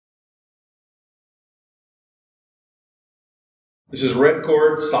This is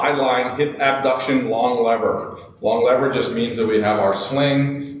Redcord sideline hip abduction long lever. Long lever just means that we have our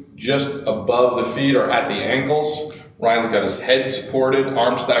sling just above the feet or at the ankles. Ryan's got his head supported,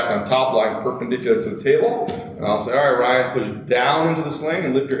 arms stacked on top, lying perpendicular to the table. And I'll say, all right, Ryan, push down into the sling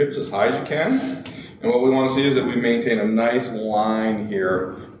and lift your hips as high as you can. And what we want to see is that we maintain a nice line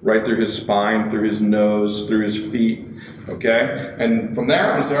here, right through his spine, through his nose, through his feet, okay? And from there,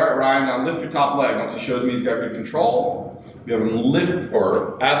 I'm going to say, all right, Ryan, now lift your top leg. Once he shows me he's got good control, we have him lift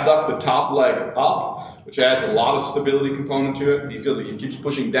or abduct the top leg up, which adds a lot of stability component to it. He feels like he keeps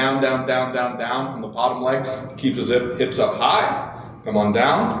pushing down, down, down, down, down from the bottom leg to keep his hips up high. Come on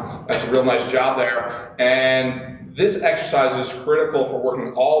down. That's a real nice job there. And this exercise is critical for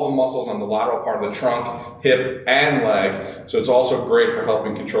working all the muscles on the lateral part of the trunk, hip, and leg. So it's also great for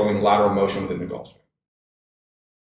helping controlling lateral motion within the golf swing.